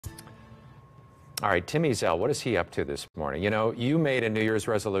All right, Timmy Zell, what is he up to this morning? You know, you made a New Year's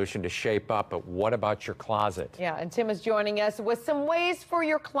resolution to shape up, but what about your closet? Yeah, and Tim is joining us with some ways for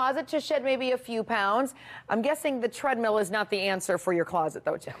your closet to shed maybe a few pounds. I'm guessing the treadmill is not the answer for your closet,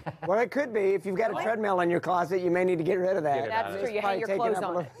 though, Tim. Well, it could be. If you've got a treadmill in your closet, you may need to get rid of that. That's true. You hang your clothes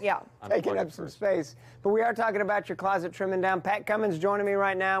on it. Yeah. Taking up some space. But we are talking about your closet trimming down. Pat Cummins joining me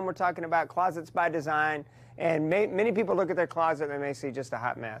right now, and we're talking about closets by design. And many people look at their closet and they may see just a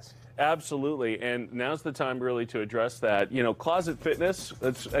hot mess. Absolutely, and now's the time really to address that. You know, closet fitness,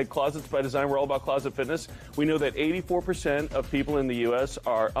 at Closets by Design, we're all about closet fitness. We know that 84% of people in the U.S.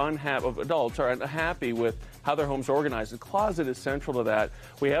 are unhappy, of adults are unhappy with how their homes are organized. The closet is central to that.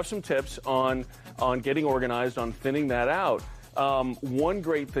 We have some tips on getting organized, on thinning that out. One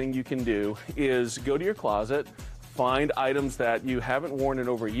great thing you can do is go to your closet, find items that you haven't worn in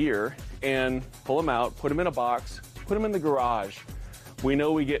over a year, and pull them out, put them in a box, put them in the garage. We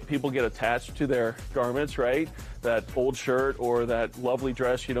know people get attached to their garments, right? That old shirt or that lovely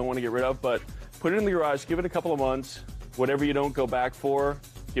dress you don't want to get rid of, but put it in the garage, give it a couple of months. Whatever you don't go back for,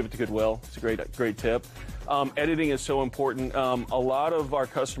 give it to Goodwill. It's a great tip. Editing is so important. A lot of our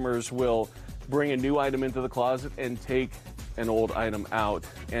customers will bring a new item into the closet and take an old item out.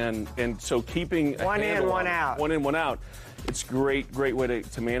 And so keeping one in, one out. One in, one out. It's a great way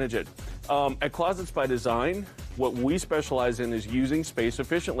to manage it. At Closets by Design, what we specialize in is using space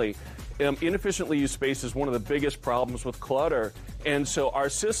efficiently. Inefficiently used space is one of the biggest problems with clutter. And so our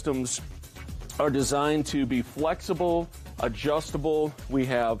systems are designed to be flexible, adjustable. We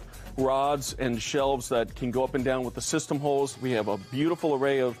have rods and shelves that can go up and down with the system holes. We have a beautiful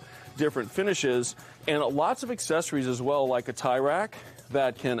array of different finishes and lots of accessories as well, like a tie rack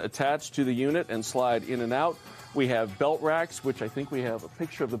that can attach to the unit and slide in and out. We have belt racks, which I think we have a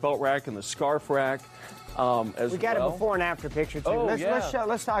picture of the belt rack and the scarf rack as well. We got a before and after picture too. Oh,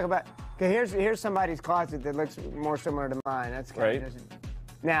 let's talk about. Okay, here's somebody's closet that looks more similar to mine. That's kind of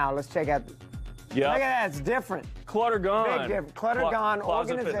now let's check out. Yeah, look at that. It's different. Clutter gone. Big difference. Clutter gone.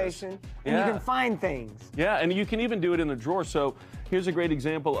 Organization. And you can find things. Yeah, and you can even do it in the drawer. So here's a great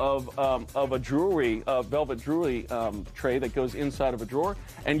example of a jewelry, velvet jewelry tray that goes inside of a drawer,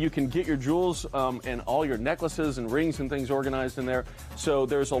 and you can get your jewels and all your necklaces and rings and things organized in there. So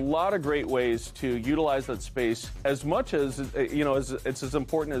there's a lot of great ways to utilize that space as much as, it's as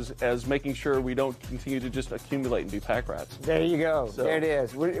important as making sure we don't continue to just accumulate and be pack rats. There you go. So, there it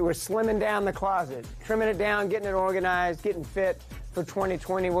is. We're slimming down the closet, trimming it down, getting it organized, getting fit for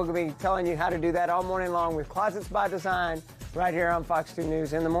 2020. We'll be telling you how to do that all morning long with Closets by Design right here on Fox 2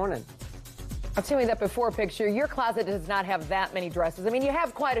 News in the morning. I'll tell you that before picture, your closet does not have that many dresses. I mean, you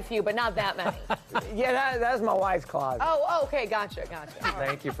have quite a few, but not that many. Yeah, that's my wife's closet. Oh, okay, gotcha.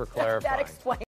 Thank you for clarifying. That explains.